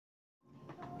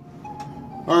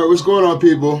Alright, what's going on,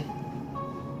 people?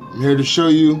 I'm here to show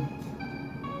you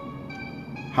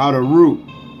how to root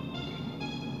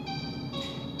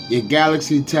your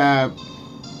Galaxy Tab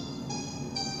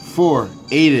 4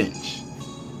 8-inch.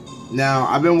 Now,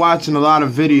 I've been watching a lot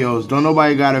of videos. Don't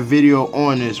nobody got a video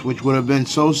on this, which would have been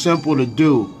so simple to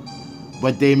do,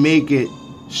 but they make it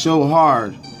so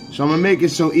hard. So I'm going to make it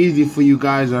so easy for you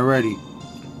guys already.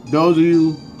 Those of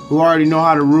you who already know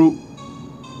how to root,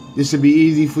 this will be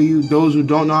easy for you. Those who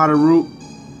don't know how to root,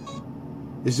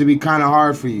 this will be kind of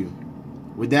hard for you.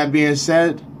 With that being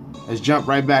said, let's jump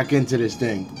right back into this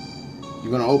thing.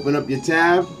 You're going to open up your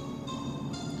tab.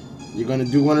 You're going to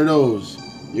do one of those.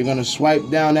 You're going to swipe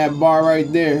down that bar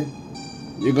right there.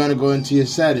 You're going to go into your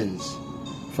settings.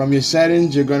 From your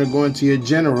settings, you're going to go into your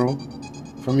general.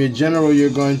 From your general, you're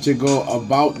going to go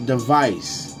about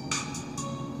device.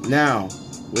 Now,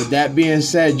 with that being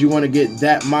said, you want to get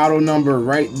that model number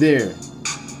right there.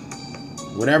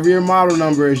 Whatever your model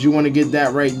number is, you want to get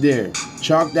that right there.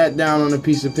 Chalk that down on a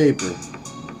piece of paper.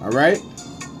 Alright?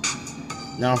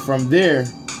 Now from there,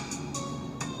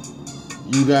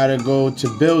 you got to go to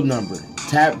build number.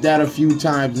 Tap that a few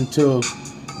times until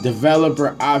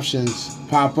developer options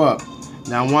pop up.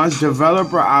 Now once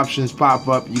developer options pop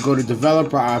up, you go to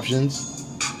developer options.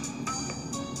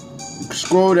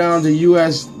 Scroll down to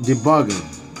US debugging.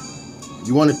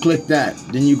 You want to click that.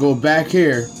 Then you go back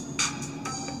here.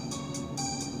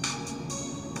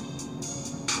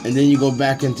 And then you go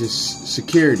back into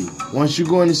security. Once you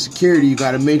go into security, you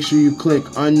got to make sure you click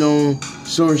unknown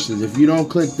sources. If you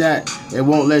don't click that, it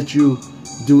won't let you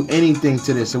do anything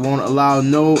to this. It won't allow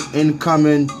no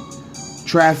incoming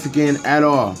trafficking at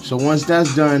all. So once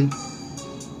that's done,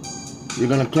 you're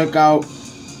going to click out,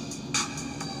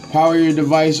 power your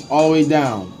device all the way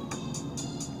down.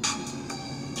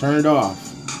 Turn it off.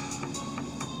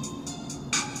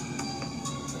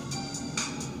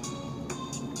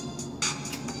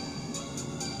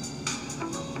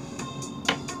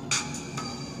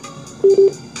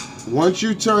 Once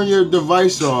you turn your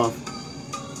device off,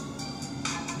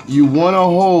 you want to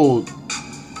hold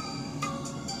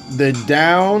the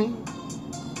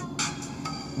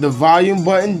volume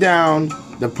button down,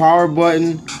 the power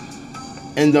button,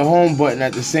 and the home button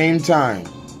at the same time.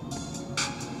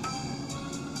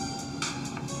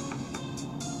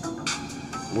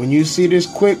 When you see this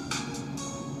quick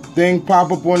thing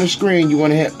pop up on the screen, you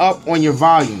want to hit up on your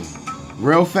volume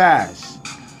real fast.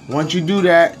 Once you do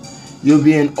that, you'll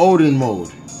be in Odin mode.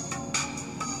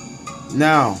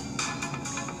 Now,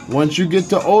 once you get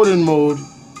to Odin mode,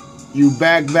 you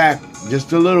back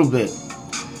just a little bit.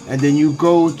 And then you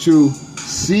go to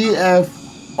CF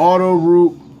Auto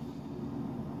Root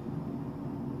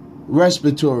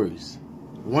Respiratories.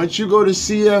 Once you go to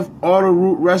CF Auto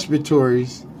Root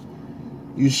Respiratories,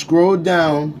 you scroll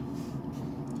down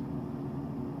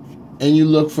and you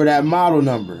look for that model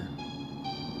number.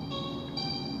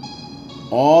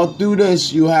 All through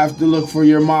this, you have to look for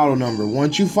your model number.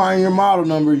 Once you find your model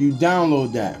number, you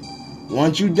download that.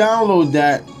 Once you download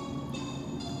that,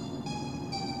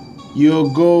 you'll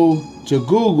go to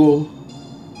Google,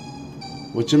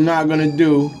 which I'm not going to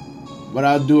do, but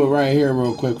I'll do it right here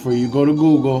real quick for you. Go to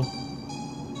Google.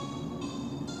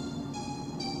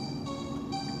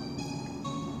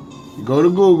 You go to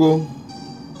Google.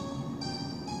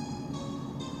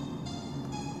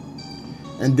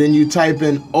 And then you type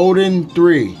in Odin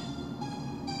 3.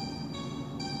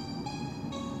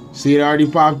 See, it already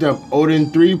popped up. Odin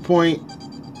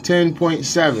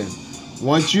 3.10.7.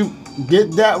 Once you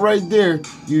get that right there,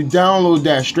 you download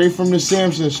that straight from the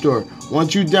Samsung store.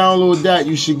 Once you download that,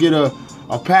 you should get a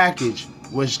package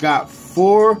which got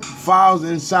 4 files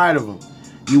inside of them.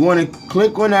 You want to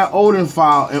click on that Odin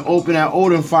file and open that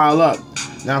Odin file up.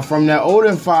 Now from that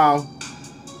Odin file,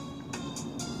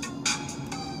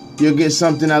 you'll get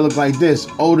something that looks like this,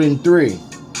 Odin 3.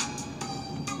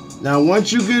 Now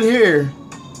once you get here,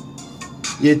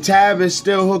 your tab is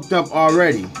still hooked up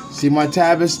already. See, my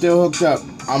tab is still hooked up.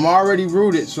 I'm already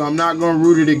rooted, so I'm not going to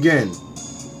root it again.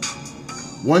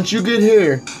 Once you get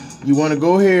here, you want to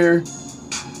go here.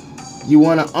 You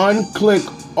want to unclick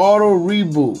Auto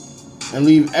Reboot and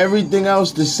leave everything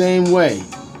else the same way.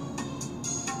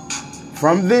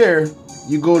 From there,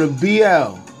 you go to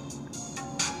BL.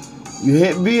 You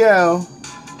hit BL,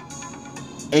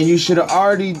 and you should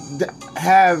already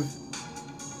have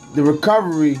the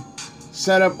recovery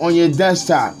set up on your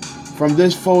desktop from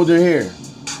this folder here.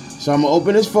 So I'm going to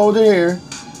open this folder here,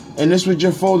 and this is what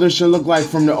your folder should look like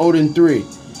from the Odin 3.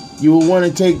 You will want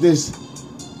to take this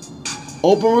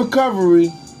open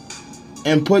recovery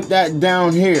and put that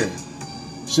down here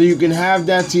so you can have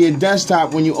that to your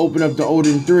desktop when you open up the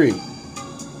Odin 3.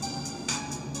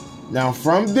 Now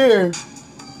from there,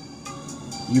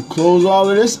 you close all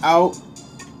of this out.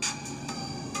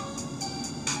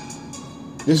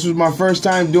 This was my first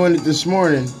time doing it this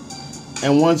morning.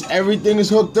 And once everything is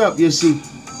hooked up, you'll see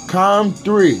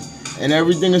COM3. And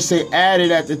everything will say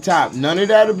added at the top. None of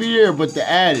that will be there, but the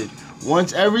added.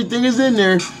 Once everything is in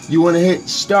there, you want to hit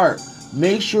start.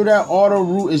 Make sure that auto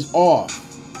root is off.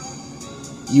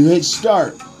 You hit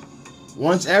start.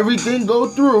 Once everything go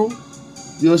through,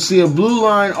 you'll see a blue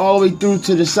line all the way through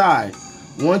to the side.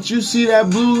 Once you see that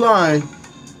blue line,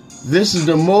 this is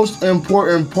the most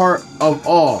important part of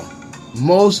all.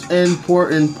 Most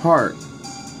important part.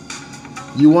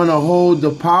 You want to hold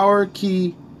the power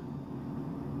key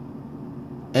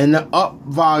and the up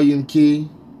volume key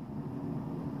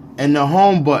and the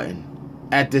home button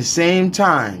at the same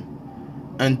time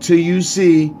until you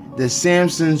see the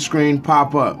Samsung screen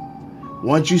pop up.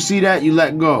 Once you see that, you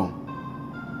let go.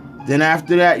 Then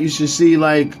after that, you should see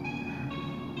like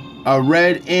a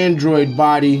red Android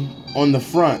body on the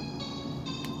front.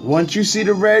 Once you see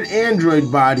the red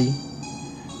Android body,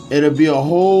 it'll be a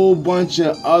whole bunch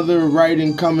of other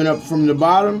writing coming up from the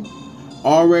bottom.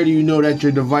 Already you know that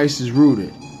your device is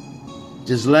rooted.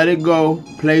 Just let it go,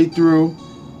 play through.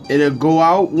 It'll go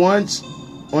out once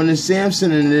on the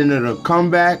Samsung and then it'll come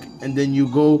back, and then you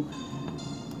go.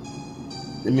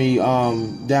 Let me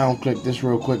down click this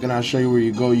real quick and I'll show you where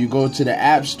you go. You go to the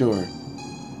App Store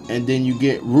and then you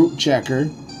get Root Checker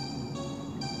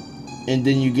and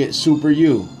then you get Super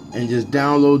U. And just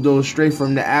download those straight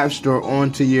from the App Store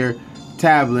onto your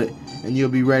tablet and you'll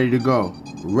be ready to go.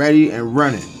 Ready and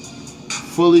running.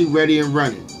 Fully ready and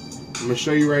running. I'm going to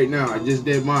show you right now. I just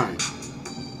did mine.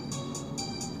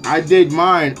 I did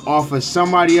mine off of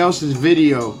somebody else's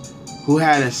video who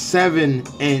had a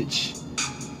 7-inch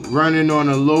running on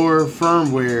a lower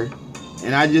firmware.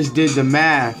 And I just did the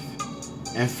math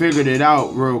and figured it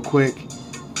out real quick.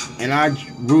 And I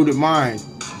rooted mine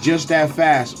just that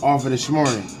fast off of this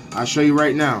morning. I'll show you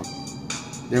right now.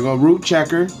 There go Root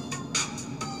Checker.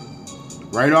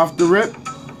 Right off the rip,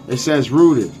 it says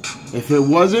rooted. If it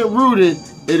wasn't rooted,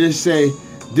 it'll say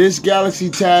this Galaxy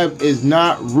Tab is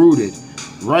not rooted.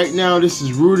 Right now, this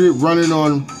is rooted, running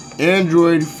on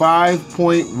Android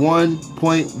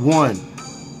 5.1.1.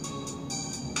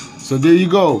 So there you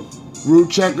go. Root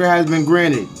Checker has been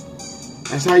granted.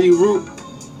 That's how you root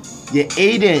your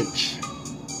 8-inch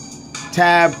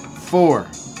Tab 4.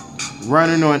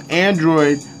 Running on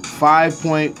Android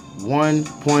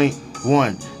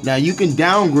 5.1.1. Now you can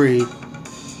downgrade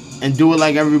and do it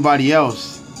like everybody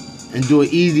else and do an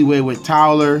easy way with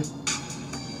Towler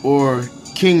or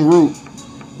King Root.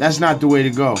 That's not the way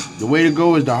to go. The way to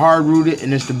go is the hard rooted,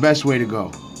 and it's the best way to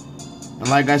go. And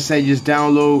like I said, just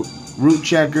download Root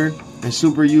Checker and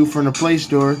Super U from the Play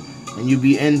Store and you'll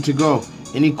be in to go.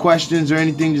 Any questions or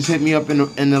anything, just hit me up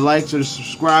in the likes or the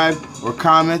subscribe or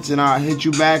comments, and I'll hit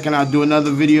you back and I'll do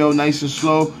another video nice and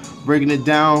slow, breaking it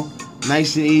down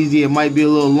nice and easy. It might be a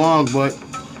little long, but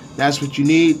that's what you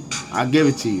need. I'll give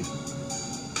it to you.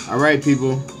 All right,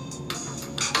 people.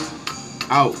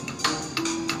 Out.